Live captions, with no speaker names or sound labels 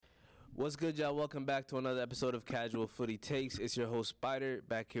What's good, y'all? Welcome back to another episode of Casual Footy Takes. It's your host, Spider,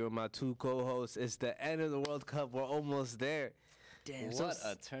 back here with my two co-hosts. It's the end of the World Cup. We're almost there. Damn, What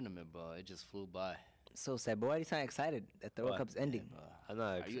a tournament, bro. It just flew by. so sad. But why do you sound excited that the World Cup's ending? I'm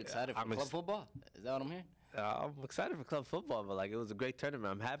not Are you excited for club football? Is that what I'm hearing? I'm excited for club football, but like it was a great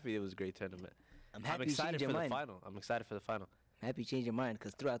tournament. I'm happy it was a great tournament. I'm happy I'm excited you for changed your the mind. final. I'm excited for the final. Happy you changed your mind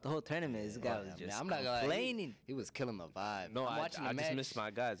because throughout the whole tournament, this guy was just I'm not gonna lie, complaining. He was killing the vibe. No, I'm I watching the just match. missed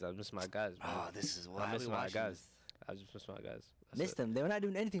my guys. I missed my guys. Oh, Man. this is why I missed we my watching guys. this. I just missed my guys. That's Missed it. them. They were not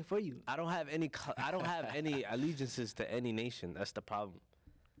doing anything for you. I don't have any. I don't have any allegiances to any nation. That's the problem.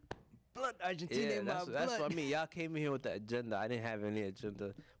 Blood Argentina, Yeah, in my that's what I blood. mean. Y'all came in here with the agenda. I didn't have any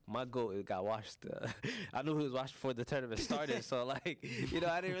agenda. My goal it got washed. I knew he was washed before the tournament started. So like,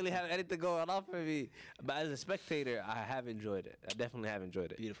 I didn't really have anything going on for me. But as a spectator, I have enjoyed it. I definitely have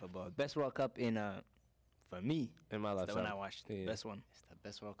enjoyed it. Beautiful ball. Best World Cup in for me. In my It's life. the one I watched. Yeah. Best one. It's the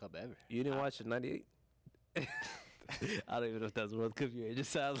best World Cup ever. You didn't watch it '98? I don't even know if that was World Cup year. It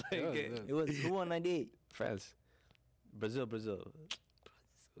just sounds like it. It was who won '98? France, Brazil.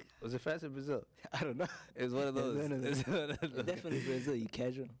 Was it France or Brazil? I don't know. It was one of those. One of those. It's one of It's those. definitely Brazil. You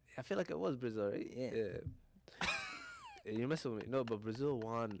casual. I feel like it was Brazil, right? Yeah. Yeah, you're messing with me. No, but Brazil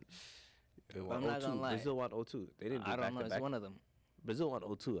won. They won I'm not 02. gonna lie. Brazil won 02. They didn't do I it back don't know. to It's back. one of them. Brazil won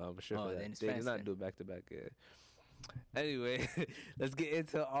 02. I'm sure Oh, for then that. it's They did France not then. do it back to back. Yeah. Anyway, let's get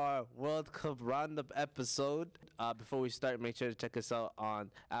into our World Cup roundup episode. Before we start, make sure to check us out on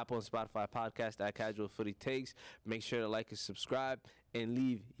Apple and Spotify podcast at Casual Footy Takes. Make sure to like and subscribe and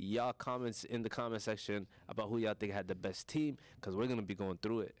leave y'all comments in the comment section about who y'all think had the best team, because we're gonna be going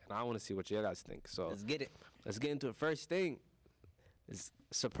through it, and I want to see what y'all guys think. So Let's get it. let's get into it. First thing is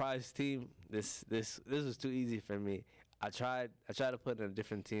surprise team. This was too easy for me. I tried to put in a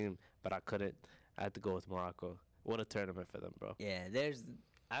different team, but I couldn't. I had to go with Morocco. What a tournament for them, bro. Yeah,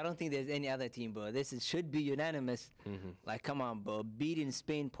 I don't think there's any other team, bro. Should be unanimous. Mm-hmm. Like, come on, bro. Beating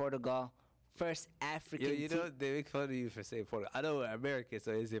Spain, Portugal, first African You know, team. they make fun of you for saying Portugal. I know we're American,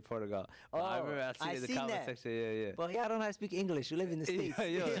 so they say Portugal. But I remember I seen it in the seen comment that. section. Yeah. But y'all don't know how to speak English. You live in the States.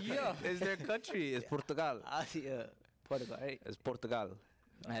 Yo. It's their country. It's Portugal. I see Portugal, right? It's Portugal.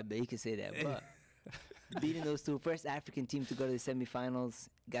 I bet you can say that, but beating those two, first African team to go to the semifinals,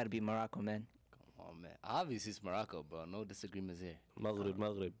 got to be Morocco, man. Come on, man. Obviously, it's Morocco, bro. No disagreements here. Maghrib.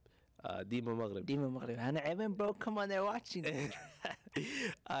 Dima Maghrib. Dima Maghrib. Hannah Evan, bro, come on, they're watching.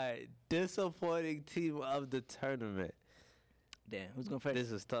 Alright, disappointing team of the tournament. Damn, who's going first?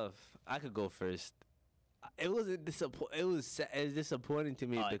 This is tough. I could go first. It wasn't disappointing. It was disappointing to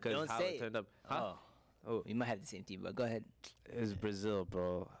me Oh, because don't how say it it. turned up. Huh? Oh, You might have the same team, but go ahead. it's Brazil,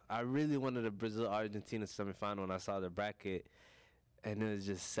 bro. I really wanted a Brazil-Argentina semifinal when I saw the bracket, and it was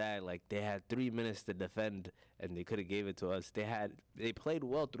just sad. Like, they had 3 minutes to defend, and they could have gave it to us. They played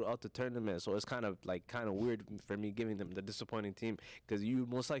well throughout the tournament, so it's kind of weird for me giving them the disappointing team, because you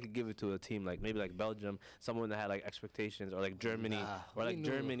most likely give it to a team like maybe like Belgium, someone that had like expectations, or like Germany, or like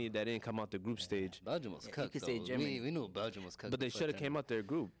Germany that didn't come out the group stage. Belgium was Yeah, cooked. you could say though. Germany. We knew Belgium was cooked. But they before should have the came out their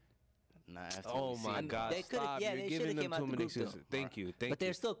group. Nah, after Oh we my seen- God! They coulda- Stop! yeah, You're they giving shoulda them came out too the many group, excuses. though. Thank you. But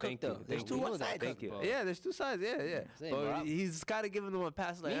they're still cooked, though. There's two sides. sides. Thank you. bro. Yeah, there's two sides. Yeah. Saying, But bro. he's kind of giving them a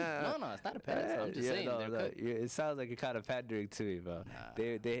pass. Like, Me? No, it's not a pass. I'm just saying, they're cooked. It sounds like you're kind of pandering to me, bro. Nah.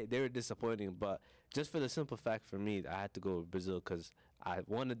 They were disappointing, but just for the simple fact for me, I had to go with Brazil because I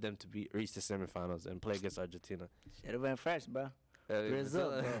wanted them to reach the semifinals and play against Argentina. Should have went first, bro. Brazil,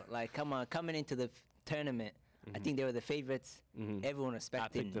 bro. Like, come on, coming into the tournament, I think they were the favorites. Mhm. Everyone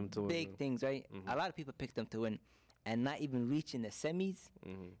expecting picked them to win. big things, right? A lot of people picked them to win, and not even reaching the semis.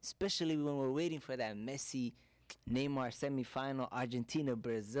 Especially when we're waiting for that Messi, Neymar semifinal, Argentina,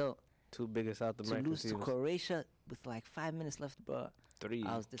 Brazil, Two biggest South to American lose to teams. Croatia with like 5 minutes left, bro. 3.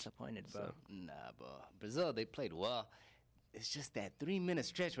 I was disappointed, bro. So- Nah, bro. Brazil, they played well. It's just that 3-minute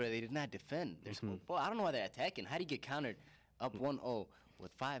stretch where they did not defend. Bro, I don't know why they're attacking. How do you get countered up 1-0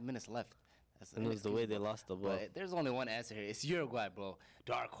 with 5 minutes left? That's And it was the way they lost the ball. But there's only one answer here. It's Uruguay, bro.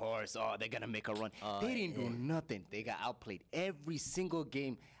 Dark horse. Oh, they're going to make a run. Oh, they didn't yeah. do nothing. They got outplayed every single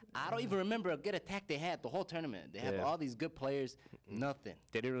game. I don't even remember a good attack they had the whole tournament. They have Yeah. all these good players. Nothing.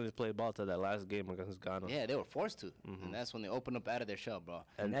 They didn't really play ball till that last game against Ghana. Yeah, they were forced to. And that's when they opened up out of their shell, bro.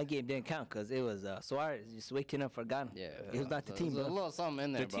 And that game didn't count because it was Suarez just waking up for Ghana. Yeah. It was not the So team, there's bro. a little something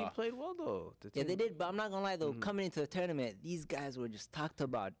in The there, team bro. played well though. The Yeah, team- they did, but I'm not gonna lie though. Coming into the tournament, these guys were just talked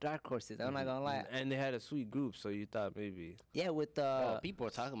about dark horses. I'm not gonna lie. And they had a sweet group, so you thought maybe Yeah, with Bro, people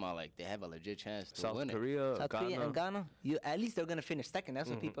are talking about like they have a legit chance to South win it. Korea, South Ghana. Korea and Ghana, at least they're gonna finish second. That's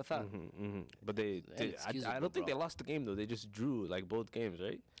what Mm-hmm, people thought. But I inexcusable, don't think they bro. lost the game though. They just drew like both games,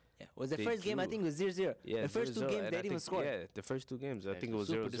 right? Yeah. Was the They first game? I drew. think it was 0-0. Yeah, The first 2 0-0, games and they I didn't even think- score. Yeah, the first 2 games. I think it was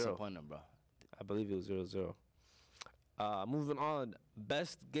super 0-0. disappointing, bro. I believe it was 0-0. Moving on,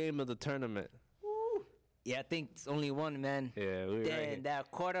 best game of the tournament. Yeah, I think it's only one, man. Yeah, we were Then right.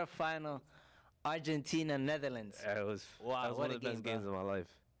 that quarterfinal, Argentina Netherlands. That was Wow, that was what one a of the best game, games of my life.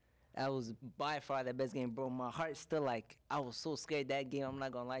 That was by far the best game, bro. My heart's still like, I was so scared that game. I'm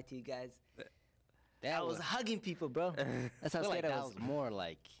not gonna lie to you guys. I was hugging people, bro. That's I how feel scared like I that was. was more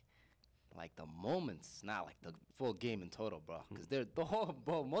like the moments, not like the full game in total, bro. Because the whole,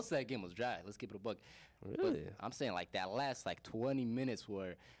 bro, most of that game was dry. Let's keep it a buck. Really? But I'm saying like that last like 20 minutes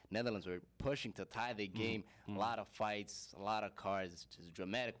where Netherlands were pushing to tie the game, a lot of fights, a lot of cards, just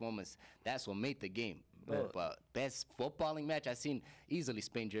dramatic moments. That's what made the game. But best footballing match I seen easily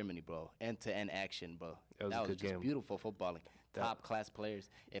Spain-Germany, bro. End-to-end action, bro. That was a good just game. beautiful footballing. Top class players.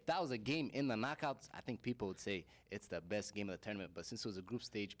 If that was a game in the knockouts, I think people would say it's the best game of the tournament. But since it was a group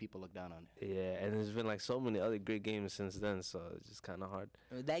stage, people look down on it. Yeah, and there's been like so many other great games since then, so it's just kind of hard.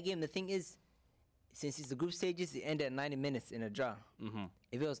 That game, the thing is, since it's the group stages, it ended at 90 minutes in a draw. Mm-hmm.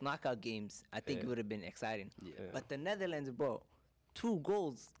 If it was knockout games, I think it Yeah. would have been exciting. Yeah. But the Netherlands, bro, 2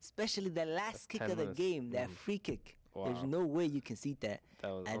 goals, especially the last kick 10 of the minutes. game, that free kick. There's Wow. no way you can see that. That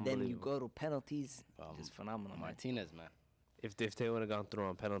was And then you unbelievable. go to penalties. Just phenomenal, man. Martinez, man. If they would have gone through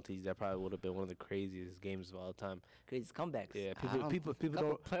on penalties, that probably would have been one of the craziest games of all time. Crazy comebacks. Yeah, I people couple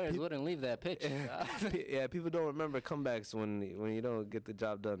don't players wouldn't leave that pitch. yeah, people don't remember comebacks when you don't get the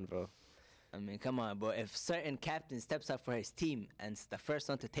job done, bro. I mean, come on, bro. If certain captain steps up for his team and it's the first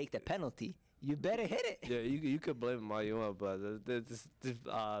one to take the penalty, you better hit it. Yeah, you could blame him all you want, but what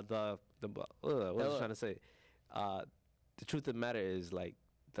was I trying to say? The truth of the matter is, like,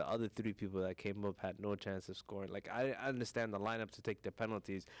 the other 3 people that came up had no chance of scoring. Like, I understand the lineup to take the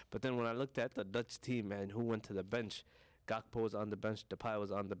penalties, but then when I looked at the Dutch team and who went to the bench, Gakpo was on the bench, Depay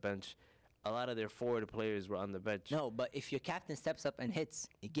was on the bench. A lot of their forward players were on the bench. No, but if your captain steps up and hits,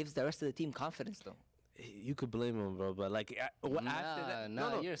 it gives the rest of the team confidence, though. You could blame him, bro, but like after that,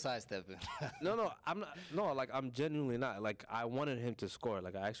 no, you're sidestepping. No, I'm not. No, like I'm genuinely not. Like I wanted him to score.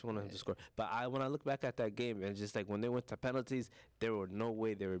 Like I actually wanted him to score. But when I look back at that game and just like when they went to penalties, there were no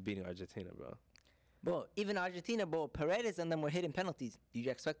way they were beating Argentina, bro. Bro, even Argentina, bro, Paredes and them were hitting penalties. Did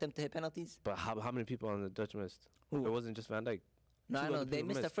you expect them to hit penalties? But how many people on the Dutch missed? Who? It wasn't just Van Dijk. No, I Two know. other They people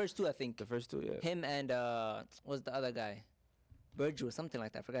missed the first 2, I think. The first 2, yeah. Him and, what was the other guy? Virgil or something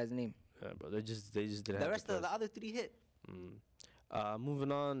like that. I forgot his name. Yeah, bro. They just didn't. The have rest of the pass. other 3 hit.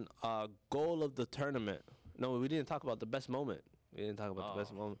 Moving on. Goal of the tournament. No, we didn't talk about the best moment. We didn't talk about the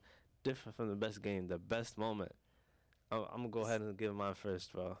best moment. Different from the best game. The best moment. I'm gonna go ahead and give mine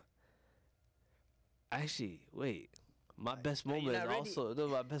first, bro. Actually, wait. My best you moment is not ready? also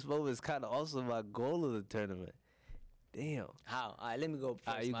my best moment is kind of also my goal of the tournament. Damn. How? All right, let me go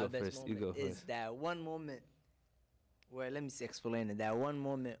first. you My go best first. You moment go is first. that one moment where, let me explain it. That one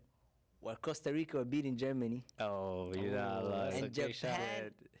moment where Costa Rica were beating Germany Oh, you're not Oh, lying. that's and a great shot.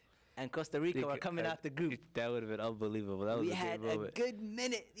 Japan and Costa Rica were coming out the group. That would have been unbelievable. That was We a had good a moment. good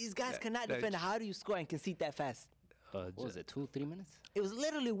minute. These guys cannot that- defend. How do you score and concede that fast? What was it, 2-3 minutes? It was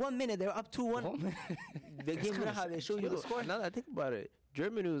literally 1 minute. They were up 2-1. The game, you know how they show you the score? Now that I think about it,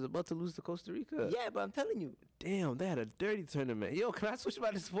 Germany was about to lose to Costa Rica. Yeah, but I'm telling you, Damn, they had a dirty tournament. Yo, can I switch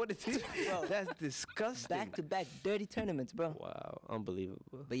my disappointed team? Bro, That's disgusting. back-to-back dirty tournaments, bro. Wow,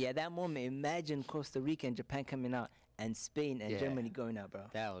 unbelievable. But yeah, that moment, imagine Costa Rica and Japan coming out and Spain and Yeah. Germany going out, bro.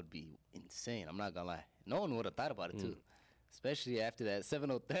 That would be insane. I'm not gonna lie. No one would have thought about it too, especially after that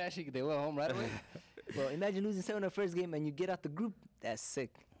 7-0 thrashing. They went home right away. Bro, imagine losing 7 in the first game and you get out the group. That's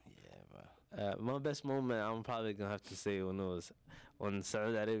sick. Yeah, bro. My best moment, I'm probably gonna have to say when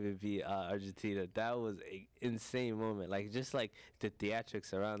Saudi Arabia beat Argentina. That was an insane moment. Like just like the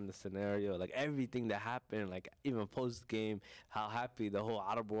theatrics around the scenario, like everything that happened, like even post game, how happy the whole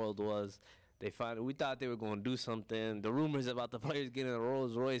Arab world was. We thought they were going to do something. The rumors about the players getting a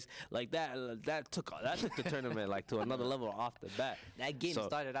Rolls Royce, like that took the tournament like to another level off the bat. That game So,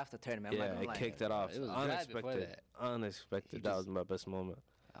 started off the tournament. I'm not Yeah, gonna it lie. kicked it off. It was right before Unexpected. that. Unexpected. He That was just- my best moment.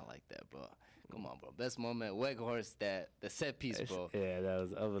 I like that, bro. Come on, bro. Best moment, Weghorst, the set piece, bro. Yeah, that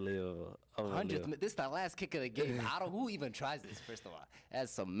was unbelievable. 100th. This is the last kick of the game. I don't. Who even tries this? First of all,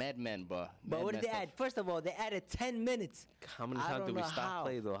 that's some madman, bro. But what did Madman they stuff. add? First of all, they added 10 minutes. How many I times don't did we know stop how.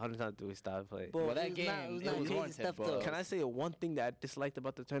 play though? How many times did we stop play? Bro, Well, that it was not, game, it was it not was crazy warranted, stuff bro. though. Can I say one thing that I disliked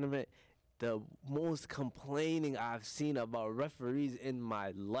about the tournament? the most complaining I've seen about referees in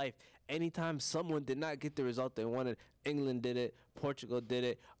my life. Anytime someone did not get the result they wanted, England did it, Portugal did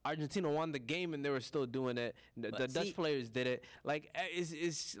it, Argentina won the game and they were still doing it. The Dutch see- players did it. Like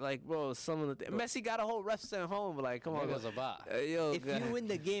it's like, bro, some of the Messi got a whole ref sent home. Like, come on, It was bro. about. Yo, If you win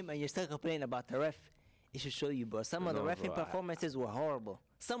the game and you're still complaining about the ref, it should show you, bro. Some of the No, refing bro, performances were horrible.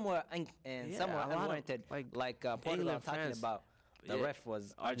 Some were and some Yeah, were a lot of, unwarranted. like, Like Portugal, England, I'm talking France. about. The Yeah, ref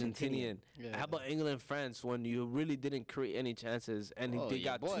was Argentinian. Yeah. How about England, France, when you really didn't create any chances and Oh, they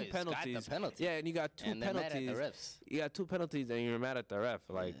your got boys two got the penalties? penalty. Yeah, and you got two And they're mad at the penalties. refs. You got two penalties and you're mad at the ref.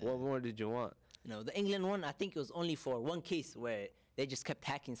 Like, what more did you want? You know, the England one, I think it was only for one case where they just kept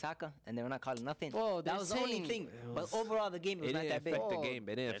hacking Saka and they were not calling nothing. Well, that they're was the only saying thing. it But was- overall, the game was it not didn't that big. affect the Oh, game. It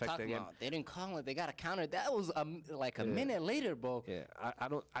didn't they're affect the talking game. about they didn't call it. They got a counter. That was like a minute later, bro. Yeah, I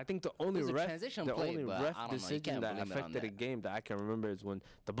don't. I think the only was a ref, transition the play, only but ref I don't know, you decision can't that blame it on affected the that. game that I can remember is when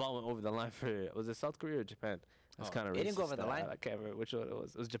the ball went over the line for was it South Korea or Japan? That's Oh. kind of It didn't go over the line. I can't remember which one it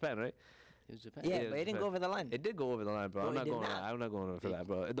was. It was Japan, right? It was Japan. Yeah, it but was it didn't go Japan. over the line. It did go over the line, bro. No, I'm it not did going. not. I'm not going for that,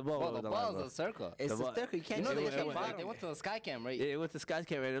 bro. The ball Well, went the over the ball line, is bro. a circle. It's The a ball- circle. You can't You know see they it went, from to, the like, bottom. they went to the sky cam, right? Yeah, it went to Sky's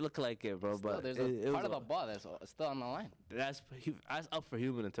camera. It looked like it, bro. Still, But there's it a part was of the ball that's still on the line. that's up for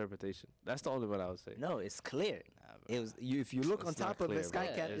human interpretation. That's the only one I would say. No, it's clear. Nah, bro. It was you. If you look on It's not top of clear, the sky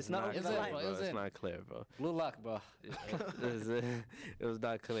bro. cap, it's not over Is the it, line. bro? Bro, Is it's it? not clear, bro. Blue luck, bro. It was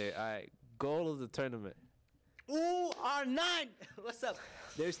not clear. All right, goal of the tournament. Ooh, R9. What's up?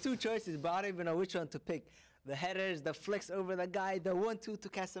 There's two choices, but I don't even know which one to pick. The headers, the flicks over the guy, the 1-2 to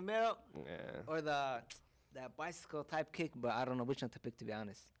Casemiro, Yeah. or that bicycle type kick. But I don't know which one to pick, to be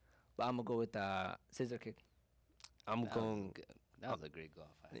honest. But I'm gonna go with the scissor kick. I'm That was going. good. That was a great goal.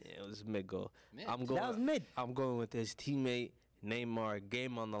 Yeah, it was mid goal. Mid. I'm That going. was mid. I'm going with his teammate Neymar.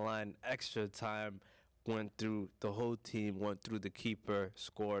 Game on the line, extra time. Went through the whole team. Went through the keeper.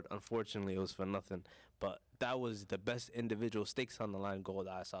 Scored. Unfortunately, it was for nothing. But that was the best individual stakes on the line goal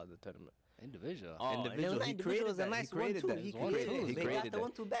that I saw in the tournament. Individual. Oh, Individual. and He it created was a that. nice He created 1-2. that. He He created created it. it. They He got created the that.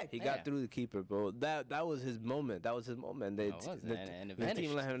 1-2 back. He Yeah. got through the keeper, bro. That was his moment. That was his moment. They, No, it wasn't. the, And it the team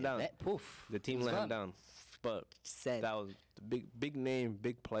vanished. let him It down. poof. The team It was let him gone. down. But Sad. that was the big name,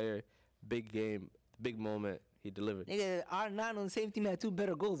 big player, big game, big moment. He delivered. Nigga, R9 on the same team had two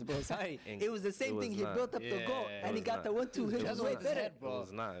better goals, bro. Sorry. And it was the same it thing. was He not. built up the goal, Yeah, and it he was got not. the 1-2. His It was was way not. better. Head, bro. It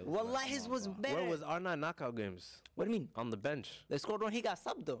was not. It was Wallah, not. his was better. Where was R9 knockout games? What do you mean? On the bench. They scored when he got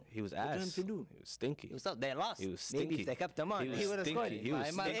subbed, though. He was What did ass. him to do? He was stinky. He was up. They lost. He was Maybe stinky. if they kept him on, He was would have stinky. scored. He was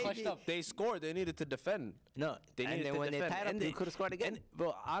He might have stinky. clutched up. They scored. They needed to defend. No. They and needed then to when defend. they tied up, And they could have scored again. And,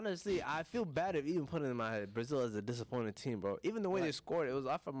 bro, honestly, I feel bad if even putting in my head Brazil as a disappointing team, bro. Even the way they Right. scored, it was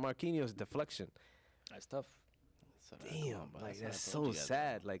off of Marquinhos' deflection. That's tough. That's what I Damn, told, bro. like what I that's told so you guys,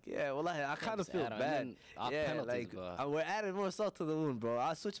 sad. Like, yeah, well, I kind of sad, feel and bad. then off Yeah, penalties, like bro. we're adding more salt to the wound, bro.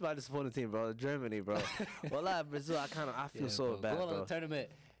 I switched my disappointing team, bro. Germany, bro. Well, Brazil, I feel so bad, Goal of bro. the tournament.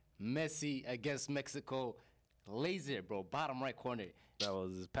 Messi against Mexico. Laser, bro. Bottom right corner. That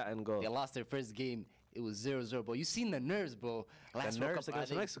was his patent goal. They lost their first game. It was 0-0, bro. You seen the nerves, bro. Last World nerves Cup,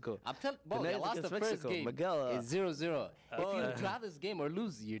 against Mexico. I'm telling, The bro, they nerves lost the against first Mexico. game. Miguel, It's 0-0. If uh, you draw this game or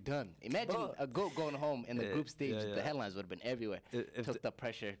lose, you're done. Imagine Bro. a goal going home in the Yeah, group stage. yeah, yeah. The headlines would have been everywhere. If Took the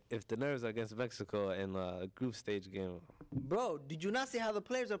pressure. If the nerves are against Mexico in a group stage game, Bro, did you not see how the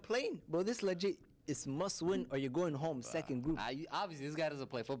players are playing? Bro, this legit is must win or you're going home second group. Obviously, this guy doesn't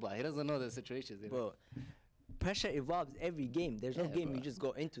play football. He doesn't know the situations. You know? Bro, pressure evolves every game. There's no Yeah, game bro. you just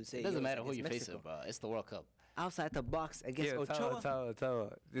go into. Say It doesn't yo, matter it's who you against face, Mexico. bro. It's the World Cup. Outside the box against Ochoa. tell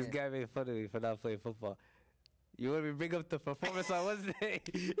her. This Yeah. guy made fun of me for not playing football. You want me to bring up the performance on Wednesday?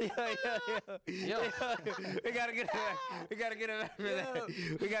 yo. We gotta get it back. We gotta get it back for that.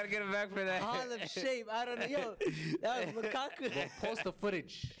 We gotta get it back for that. Hall of Shame. I don't know. Yo, that was Lukaku. Post the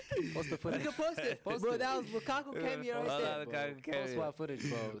footage. Post the You footage. can post it. Bro, that was Lukaku cameo right Hold there. on, Lukaku cameo. Post my footage,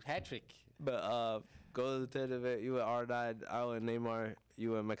 bro. Hat trick. But go to the tournament. You at R9. I went Neymar.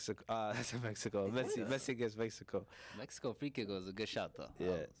 You in Mexico. That's in Mexico. Messi against Mexico. Mexico free kick was a good shot, though.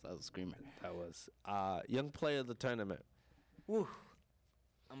 Yeah. That was a screamer. That was young player of the tournament. Woo.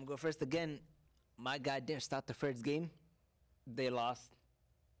 I'm gonna go first again. My guy didn't start the first game. They lost.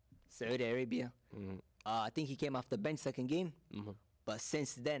 Saudi Arabia. I think he came off the bench second game. But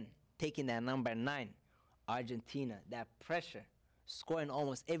since then, taking that number 9, Argentina, that pressure, scoring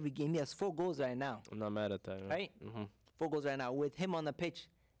almost every game. He has 4 goals right now. I'm not mad at that. Right? 4 goals right now. With him on the pitch,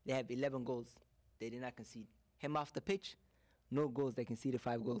 they have 11 goals. They did not concede. Him off the pitch, no goals. They conceded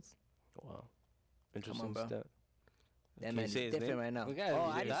 5 goals. Wow. Interesting bro. stat. That Can man you is say his different name? right now. We gotta- Oh,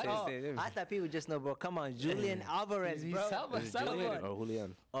 you I, gotta oh, say his name. I thought people just know, bro. Come on, Julian Alvarez, He's bro. Salva- Is it Salva- Julian or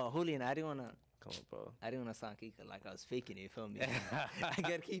Julian? Oh, Julian, I didn't wanna. Come on, bro. I didn't want to sound like I was faking it. You feel me? I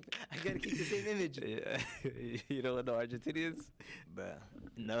gotta keep the same image. Yeah. You know what the Argentinians? Bruh.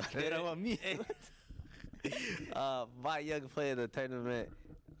 No, they don't want me. My young player in the tournament,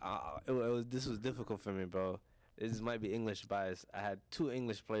 this was difficult for me, bro. This might be English bias. I had 2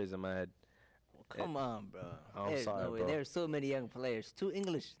 English players in my head. Come on, bro. I'm There's sorry, no way. bro. There's so many young players. 2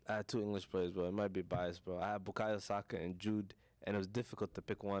 English. I had 2 English players, bro. It might be biased, bro. I had Bukayo Saka and Jude, and it was difficult to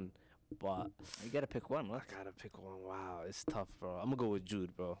pick one. But You gotta pick one, I what? gotta pick one. Wow, it's tough, bro. I'm gonna go with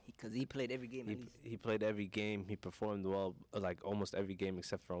Jude, bro. Because he played every game at least. He played every game. He performed well, like almost every game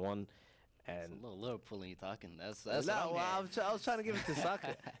except for one. It's And a little Liverpool you talking. That's no, what I'm well, getting. I was trying to give it to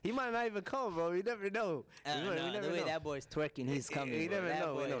Saka. He might not even come, bro. You never know. The way that boy's twerking, he's coming. You bro. never That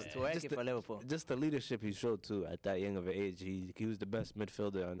know. boy You know. is twerking for Liverpool. Just the leadership he showed too at that young of an age. He was the best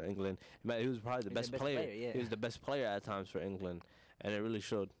midfielder in England. He was probably the He's best the best player. player, yeah. He was the best player at times for England, and it really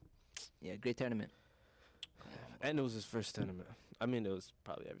showed. Yeah, great tournament. And it was his first tournament. I mean, it was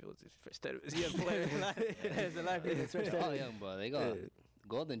probably everyone's first tournament. Yeah, there's a lot of people. They're all young, bro. They got Yeah.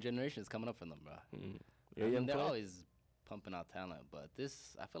 golden generations coming up for them, bro. Mm. I You're a mean, young they're player? always pumping out talent, but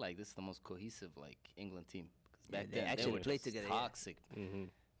I feel like this is the most cohesive like England team. 'Cause Yeah, back they then actually were played just together, yeah. toxic. Mm-hmm.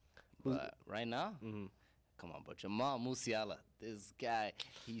 But right now, come on, bro. Jamal Musiala, this guy,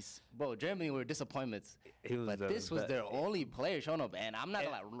 Germany were disappointments. He was But the this was be- their only player showing up, and I'm not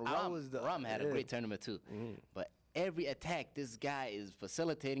gonna lie, Ram had a great tournament too. But every attack, this guy is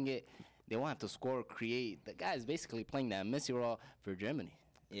facilitating it. They want to score, create. The guy is basically playing that Messi role for Germany.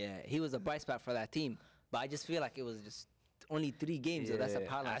 Yeah, he was a bright spot for that team. But I just feel like it was just only 3 games. So that's a Yeah.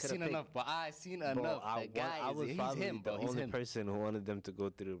 problem. I seen enough, but I seen Bro, enough. I That guy was he's probably him, bro. the He's only him. person who wanted them to go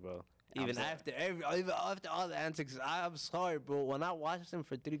through, bro. Even sorry. even after all the antics, I'm sorry, bro. When I watched them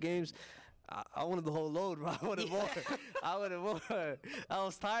for 3 games, I wanted the whole load, bro. I wanted more. I wanted more. I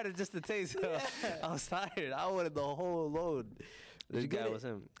was tired of just the taste. I was tired. I wanted the whole load. This you get guy it? was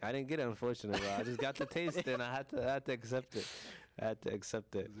him. I didn't get it, unfortunately, bro. I just got the taste, and I had to accept it. I had to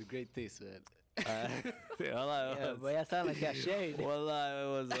accept it. It was a great taste, man. Wallah, it Yeah, was. boy, I sound like I shared. Wallah, it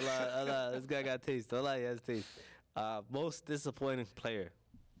was. Wallah, this guy got taste. Wallah, he has taste. Most disappointing player.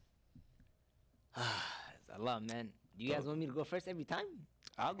 It's a lot, man. You guys want me to go first every time?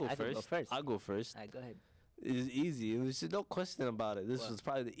 I'll go I can first. go first. I'll go first. All right, go ahead. It's easy. It was just no question about it. This What? was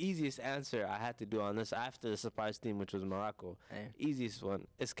probably the easiest answer I had to do on this after the surprise team, which was Morocco. Yeah. Easiest one.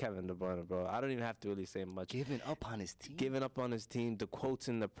 It's Kevin De Bruyne, bro. I don't even have to really say much. Giving up on his team. Giving up on his team, the quotes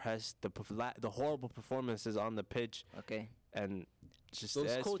in the press, the horrible performances on the pitch, Okay. and just Those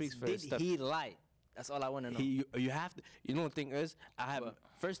that quotes, speaks for did itself. he lie? That's all I want to know. You have to. You know the thing is, I have. What?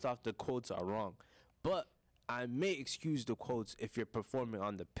 First off, the quotes are wrong, but I may excuse the quotes if you're performing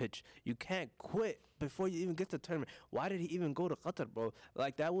on the pitch. You can't quit before you even get to the tournament. Why did he even go to Qatar, bro?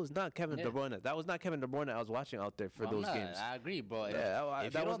 Like that was not Kevin Yeah. De Bruyne. That was not Kevin De Bruyne I was watching out there for Well, those I'm not- games. I agree, bro. Yeah,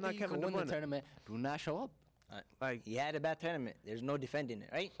 If that you was don't not think Kevin you De can win Bruyne. the tournament, do not show up. Like He had a bad tournament. There's no defending it,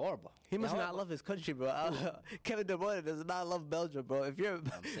 right? Horrible. he must Yeah, not love his country, bro. Kevin De Bruyne does not love Belgium, bro. If you're,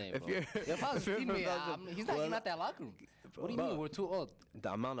 I'm saying, if bro. you're, If I was if you're a from teammate, Belgium, he's not well, getting out that locker room. What do you Bro. mean? We're too old.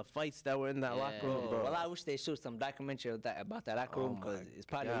 the amount of fights that were in that locker room, Yeah. bro. Well, I wish they showed some documentary about that locker Oh room because my it's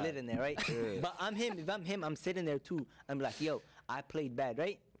probably God. lit in there, right? Yeah. But I'm him. If I'm him, I'm sitting there too. I'm like, yo, I played bad,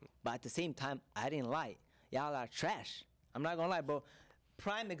 right? But at the same time, I didn't lie. Y'all are trash. I'm not gonna lie, bro.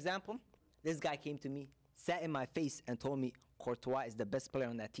 Prime example, this guy came to me, sat in my face, and told me Courtois is the best player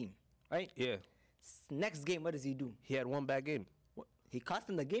on that team, right? Yeah, Next game, what does he do? he had one bad game. He cost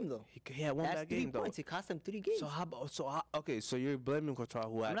him the game, though. He had one That's bad 3 game, though. points. He cost him 3 games. So how about okay? So you're blaming Courtois,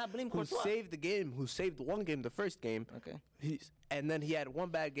 who had not blaming who Courtois. saved the game, who saved one game, the first game. Okay. And then he had one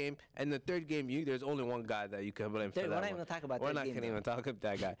bad game, and the third game, there's only one guy that you can blame for Third- that. we're not one. even gonna talk about We're third not game, gonna though. even talk about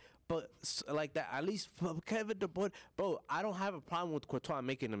that guy. But like that, at least for Kevin De Bruyne, bro. I don't have a problem with Courtois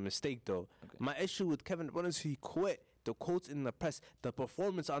making a mistake though. My issue with Kevin De Bruyne is he quit. The quotes in the press, the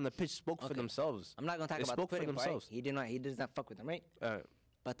performance on the pitch spoke for Okay. themselves. I'm not gonna talk They about spoke the for quitting part. themselves. He did not. He does not fuck with them, right? Uh,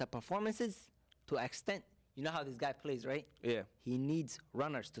 But the performances, to an extent, you know how this guy plays, right? yeah. He needs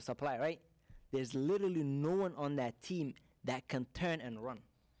runners to supply, right? There's literally no one on that team that can turn and run.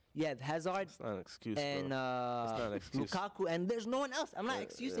 You have Hazard It's not an excuse, and bro. It's not an excuse. Lukaku, and there's no one else. I'm not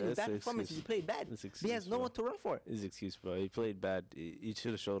excusing his it's bad an performances. He excuse. played bad. It's He excuse, has no bro. one to run for. His excuse, bro. He played bad. He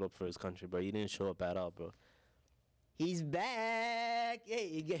should have showed up for his country, bro. He didn't show up at all, bro. He's back.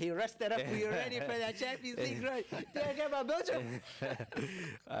 Hey, he rested up. We're ready for that Champions League run. Did I get about Belgium?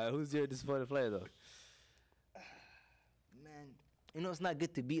 Who's your disappointed player, though? Man, you know it's not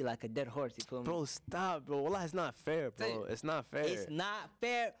good to beat like a dead horse. You feel me? Bro, stop, bro. Wallah, it's not fair, bro. It's not fair. It's not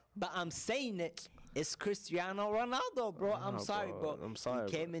fair, but I'm saying it. It's Cristiano Ronaldo, bro. I'm Nah, sorry, bro. bro. I'm sorry,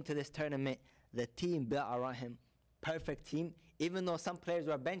 He came into this tournament the team built around him, perfect team. Even though some players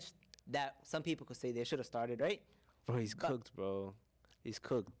were benched, that some people could say they should have started, right? Bro, he's But- cooked, bro. He's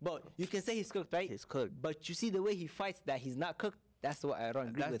cooked. But you can say he's cooked, right? He's cooked. But you see the way he fights that he's not cooked. That's what I don't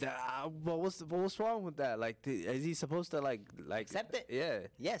agree with. But what's wrong with that? Like, is he supposed to like Accept it? Yeah.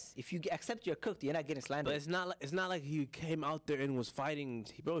 Yes, if you accept you're cooked, you're not getting But slandered. it's not like he came out there and was fighting.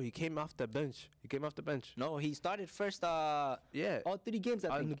 Bro, he came off the bench. He came off the bench. No, he started first. Yeah. All 3 games. I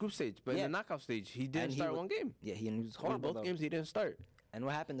In think. the group stage, but Yeah. in the knockout stage, he didn't And he start was- one game. Yeah, he was In horrible. both though. games, he didn't start. And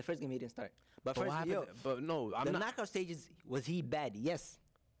what happened? The first game he didn't start. But But first, what happened? yo, But no, I'm the not. knockout stages, was he bad? Yes.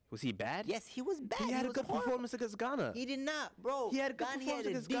 Was he bad? Yes, he was bad. He had a was good horrible. performance against Ghana. He did not, bro. He had a good Ghana performance had a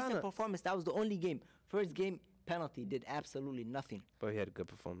against decent Ghana. performance. That was the only game. First game penalty did absolutely nothing. But he had a good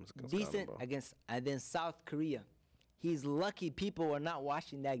performance against Decent Ghana, bro. against, and then South Korea. He's lucky people were not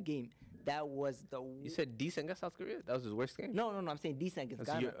watching that game. That was the. You said decent against South Korea? That was his worst game? No. I'm saying decent against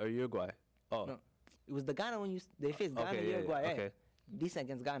That's Ghana. Uruguay. Oh. No, it was the Ghana when they faced Ghana, Okay, yeah, Uruguay. Right? okay. Decent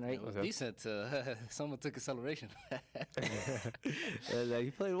against Ghana, right? It was Okay. decent. Someone took acceleration. Like,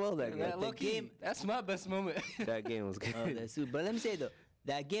 he played well that game. Yeah, the low key, game- that's my best moment. That game was good. Oh, that's it. But let me say though,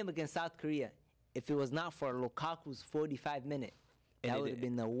 that game against South Korea, if it was not for Lukaku's 45-minute, And that it would have did-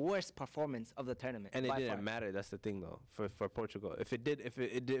 been the worst performance of the tournament. And it by didn't far. matter. That's the thing, though, for Portugal. If it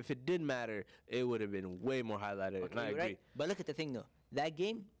did matter, it would have been way more highlighted. and I You're agree. right. But look at the thing though. That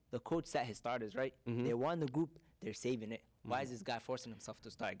game, the coach sat his starters, right? Mm-hmm. They won the group. They're saving it. Why is this guy forcing himself to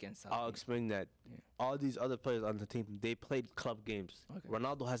start against South I'll Korea? explain that. All these other players on the team, they played club games.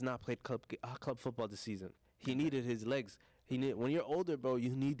 Ronaldo has not played club football this season. He needed his legs. When you're older, bro, you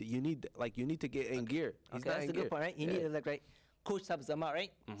need to get in gear. He's Okay, not that's in a gear. good point, right? He Yeah. needed like right. Coach subs him out,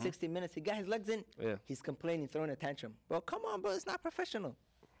 right? 60 minutes. He got his legs in. Yeah. He's complaining, throwing a tantrum. Bro, come on, bro. It's not professional.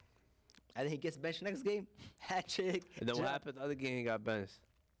 And then he gets benched next game. Hat trick. And then what jump. happened? The other game, he got benched.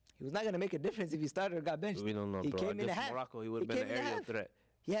 He was not gonna make a difference if he started or got benched. We don't know, He bro. came in Against a half. Morocco, he would have been came an in a aerial half. threat.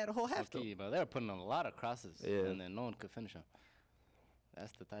 He had a whole half though. Okay, but they were putting on a lot of crosses, Yeah. and then no one could finish them.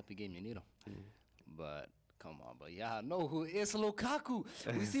 That's the type of game you need them. But come on, but y'all know who is Lukaku.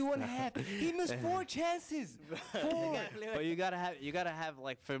 We see what happened. He missed 4 chances. 4. But you gotta have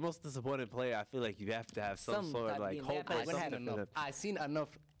like for most disappointed player, I feel like you have to have some Some sort type of of like game. hope Yeah, or but what something happened for them. I seen enough.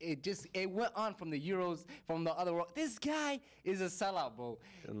 It went on from the Euros, from the other world. This guy is a sellout, bro.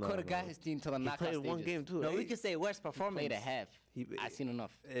 No, Could have got no. his team to the He knockout played stages. one game too. No, we He- can say worst performance. Played a half. I seen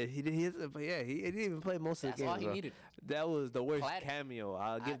enough. He did, but yeah, he didn't even play most of That's the games. all he bro. needed. That was the worst Glad- cameo.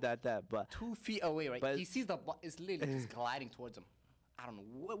 I'll give that. But 2 feet away, right? But- He sees the ball. It's literally just gliding towards him. I don't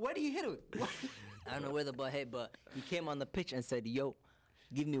know. Where do you hit it with? I don't know where the ball hit, but he came on the pitch and said, "Yo,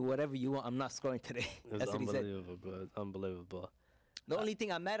 give me whatever you want. I'm not scoring today." it was That's what he said. unbelievable, bro. It's unbelievable. The only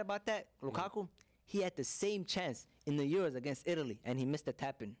thing I'm mad about that, Lukaku, he had the same chance in the Euros against Italy, and he missed the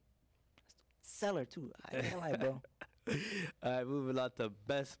tap in. Seller too. I can't lie, bro. All right, moving on to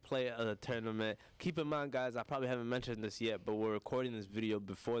best player of the tournament. Keep in mind, guys, I probably haven't mentioned this yet, but we're recording this video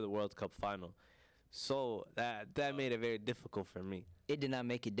before the World Cup final, so that made it very difficult for me. It did not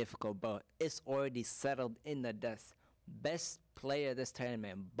make it difficult, bro. It's already settled in the dust. Best player of this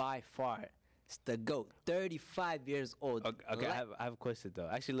tournament by far. It's the GOAT. 35 years old. Okay, I have a question though.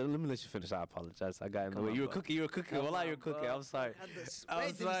 Actually, let me let you finish. I apologize. I got in the Come way. on, You were bro. cooking. You were cooking. Come Wallah, on, you're cooking. bro. I'm sorry. I got the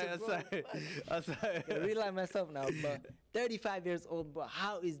I'm spread sorry. juice, I'm bro. sorry. I'm sorry. I realize myself now, bro. 35 years old, bro.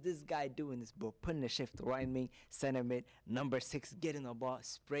 How is this guy doing this, bro? Putting the shift, right wing, center mid, number 6, getting the ball,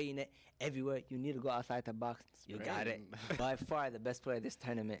 spraying it everywhere. You need to go outside the box. You got it. By far the best player of this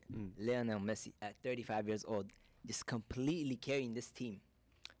tournament, Lionel Messi, at 35 years old, just completely carrying this team.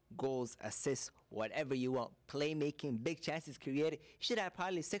 Goals, assists, whatever you want. Playmaking, big chances created. He should have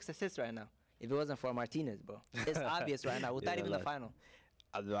probably 6 assists right now if it wasn't for Martinez, bro. It's obvious right now, without Yeah, even like- the final.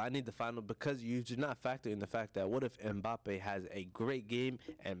 I need the final because you do not factor in the fact that what if Mbappe has a great game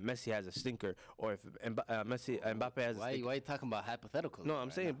and Messi has a stinker, or if Mbappe has a Why stinker. are you talking about hypotheticals? No, I'm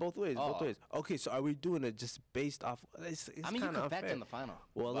right saying now? both ways. Both Oh. ways. Okay, so are we doing it just based off? It's I mean, you kinda could factor unfair. in the final.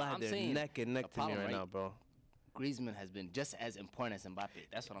 Well, But I'm they're saying neck and neck the to me problem, right now, bro. Griezmann has been just as important as Mbappe.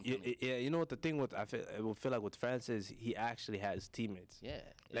 That's what I'm Yeah, telling you. yeah, you know what the thing with I feel like with France is he actually has teammates. Yeah,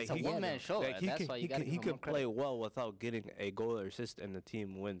 Like, it's a he- one-man show. Like, he That's can, why you he got to can, he can play well without getting a goal or assist, and the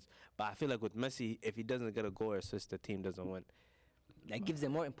team wins. But I feel like with Messi, if he doesn't get a goal or assist, the team doesn't win. That gives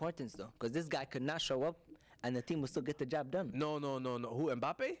him more importance, though, because this guy could not show up, and the team will still get the job done. No. Who,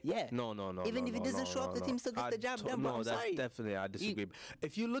 Mbappe? Yeah. No. Even no, if he no, doesn't no, show up, no, the team still gets the job done, bro. No, I'm that's sorry. definitely, I disagree.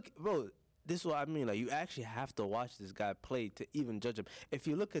 If you look, bro, this is what I mean. Like, you actually have to watch this guy play to even judge him. If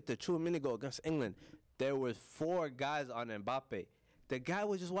you look at the true mini goal against England, there was 4 guys on Mbappe The guy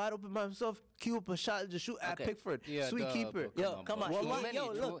was just wide open by himself. Cue up a shot and just shoot at Okay. Pickford. Yeah, Sweet duh, keeper. bro, Yo, come on. Wallahi,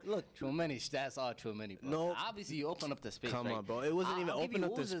 Yo, look. Chouameni, that's all Chouameni, bro. No. Obviously, you open up the space. Come right? on, bro. It wasn't even I'll give open you-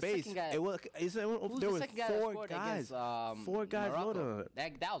 up who the was space. second guy? There Who's was the second guy that four scored guys. against, Four guys Morocco? loaded on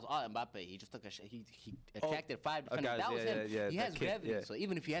it. That was all Mbappe. He just took a shot. He attracted five defenders. guys, That was yeah, him. yeah, He that has kid, gravity. yeah. So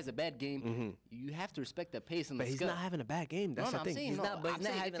even if he has a bad game, you have to respect the pace and But the he's skill. not having a bad game. That's No, the I'm thing. saying He's no, not, but I'm he's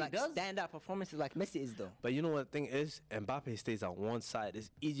not saying if having he like does- standout performances like Messi is though. But you know what the thing is? Mbappe stays on one side.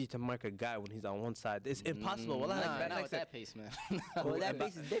 It's easy to mark a guy when he's on one side. It's impossible. Well, Nah, not with that pace, man. Well, that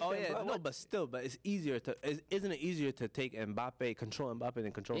base is different, Oh yeah, bro. no, but still, it's easier to. Isn't it easier to take Mbappe, control Mbappe,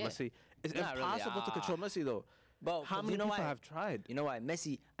 than control Yeah. Messi? It's Not really, impossible to control Messi though. But How you many know people why? have tried? You know why? Mbappe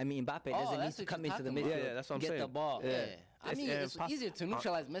doesn't need that's to what come you're into the talking midfield. about. Yeah, that's what I'm get saying. the ball. Yeah. I It's mean, it's impossible. easier to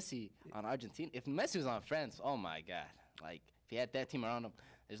neutralize Messi on Argentina. If Messi was on France, oh my God. Like, if he had that team around him,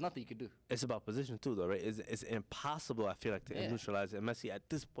 there's nothing you could do. It's about position too, though, right? It's impossible. I feel like to Yeah. neutralize Messi at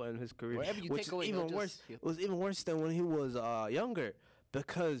this point in his career, Wherever you which take is away, even he'll worse. just- It was even worse than when he was younger,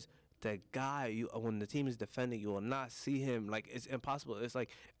 because the guy, when the team is defending, you will not see him. Like, it's impossible. It's like,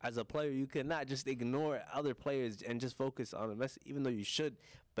 as a player, you cannot just ignore other players and just focus on Messi, even though you should.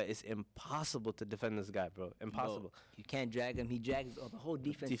 But it's impossible to defend this guy, bro. Impossible. You can't drag him. He drags the whole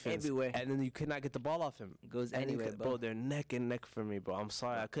defense, everywhere. and then you cannot get the ball off him. Goes And you anywhere, can- bro. They're neck and neck for me, bro. I'm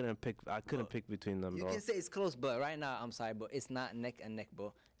sorry, I couldn't pick between them, You bro. can say it's close, but right now, I'm sorry, bro. It's not neck and neck,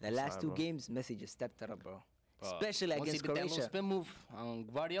 bro. The last sorry, two bro. games, Messi just stepped it up, bro. Bro, Especially once against he did that little Croatia. spin move on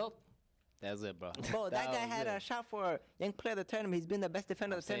Guardiola, that's it, bro. Bro, that guy was had it. a shot for young player of the tournament. He's been the best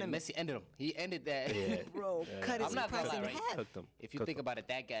defender of the Saying tournament. Messi ended him. He ended that. Yeah. Bro, cut his I'm not price gonna in lie, right? half. Cooked them. If you Cooked think them. about it,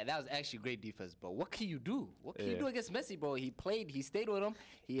 that guy, that was actually great defense. But what can you do? What can you Yeah. do against Messi, bro? He played, he stayed with him,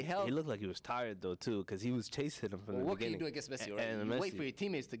 he held. He looked like he was tired though too, because he was chasing him from Well, the what can you beginning. do against Messi, A- right? and You wait Messi- for your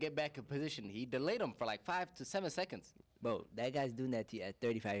teammates to get back in position. He delayed them for like 5 to 7 seconds. Bro, that guy's doing that to you at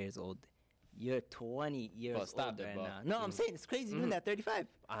 35 years old. You're 20 years stop old it, right bro. now. No, I'm saying it's crazy doing that at 35.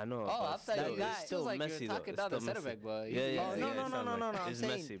 I know. Oh, but I thought still, you- it's that still feels like you're Messi talking though. down It's the still center back, Messi. bro. Yeah, You- yeah, Oh, yeah, no, it no, no, sounds no, like no, no. I'm It's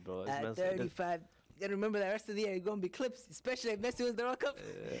saying Messi, bro. It's at Messi. 35, you gotta remember the rest of the year you're gonna be clips, especially if Messi wins the World Cup.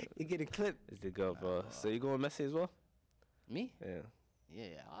 You're getting clipped. It's the go, bro. So you going Messi as well? Me? Yeah.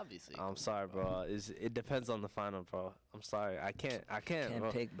 Yeah, obviously. I'm sorry, bro. It depends on the final, bro. I'm sorry. I can't, Can't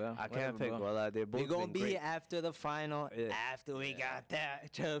bro. pick, bro. I can't Whatever, pick, bro. bro. They're both We're gonna been be great. here after the final, Yeah. after we got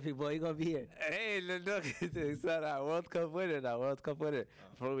that trophy, boy. You're gonna be here. Hey, look, it's not our World Cup winner. Now, World Cup winner.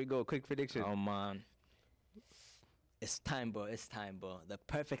 Before we go, quick prediction. Oh man. It's time, bro. It's time, bro. The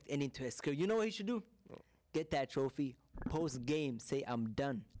perfect ending to his career. You know what he should do? Get that trophy. Post game, say I'm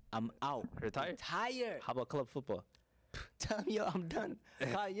done. I'm out. Retire? Retire. How about club football? Tell him, yo, I'm done.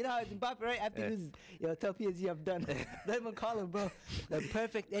 You know how it's Mbappe, right? After he was, yo, tell PSG I'm done. Don't even call him, bro. The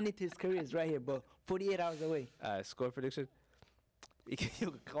perfect ending to his career is right here, bro. 48 hours away. Score prediction.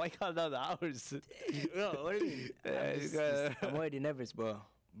 Why count down the hours? Yo, what do you mean? Yeah, you gotta- I'm already nervous, bro.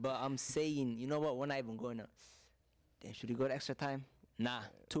 But I'm saying, you know what? We're not even going to. Damn, should we go to extra time? Nah,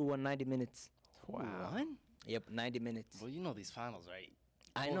 2-1, 90 minutes. Wow. Yep, 90 minutes. Well, you know these finals, right?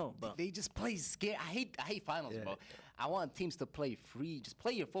 I Well, know, but they just play scared. I hate finals, bro. I want teams to play free. Just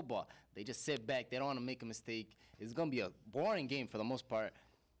play your football. They just sit back. They don't want to make a mistake. It's gonna be a boring game for the most part.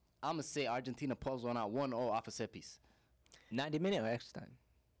 I'm gonna say Argentina pulls one out 1-0 off a set piece. 90 minutes or extra time?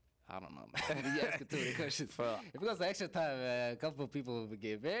 I don't know, man. You asking too many questions. If it goes to extra time, a couple of people will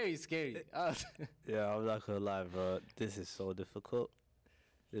get very scary. Yeah, I'm not gonna lie, bro. This is so difficult.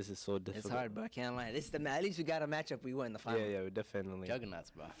 This is so difficult. It's hard, bro. I can't lie. This is at least we got a matchup we won in the final. Yeah, we definitely.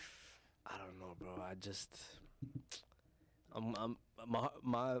 Juggernauts, bro. I don't know, bro.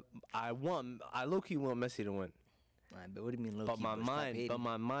 I low key want Messi to win, Alright, but what do you mean low but key, my bro? Stop mind,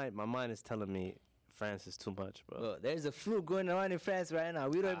 hating. my mind is telling me France is too much, bro. Bro, there's a flu going around in France right now.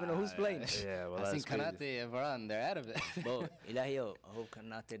 We don't even know who's playing. Yeah, well, I that's seen crazy. Kanate and Varane. They're out of it. Bro, Ilahio, I hope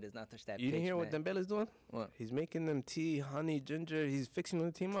Kanate does not touch that You didn't pitch, hear what man. Dembele's doing? What? He's making them tea, honey, ginger. He's fixing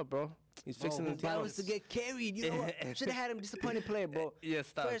the team up, bro. He's fixing the who team Guy up. was to get carried. You know what? Should have had him disappointed player, bro. Yeah,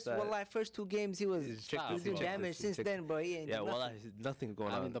 stop First, that. well, like first 2 games he was He's checked he was this, doing he checked damage. this, he Since checked then, bro, he ain't Yeah, done well, nothing. nothing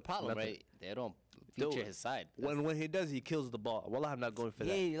going on. I mean, the problem, Nothing. right? They don't Dude, feature his side. When he does, he kills the ball. Well, I'm not going for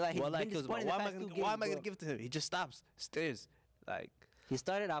that. Yeah, like, he's Wallah, been he kills the ball. disappointed the Why past am I 2 gonna, why am I games, gonna give it to him? He just stops, stares, like. He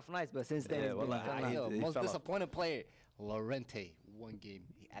started off nice, but since then, Yeah, it's been well, fun. I- Yo, he most fell off. disappointed player, Lorente. 1 game.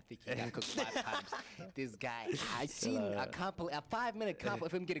 I think he got cooked 5 times. This guy, I seen a 5-minute comp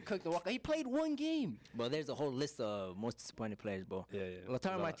of him getting cooked in the walk. He played 1 game. But there's a whole list of most disappointed players, bro. Yeah.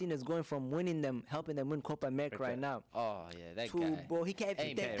 Lautaro Martinez going from winning them, helping them win Copa America right now. Oh yeah, that To, guy. bro, he can't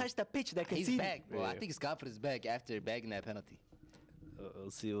Hey, even man. touch the pitch that He's conceded. back, bro. I Yeah. think his confidence back after bagging that penalty. We'll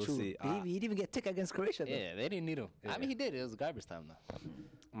see. We'll True. see. He didn't even get tick against Croatia. Though. Yeah, they didn't need him. Yeah. I mean, he did. It was garbage time though.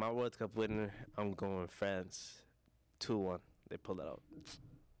 My World Cup winner, I'm going France. 2-1. They pulled it out.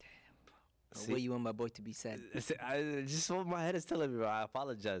 Where you want my boy to be sad? I just what my head is telling me, bro. I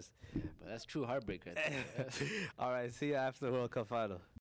apologize. But that's true heartbreak right there. All right, see you after the World Cup final.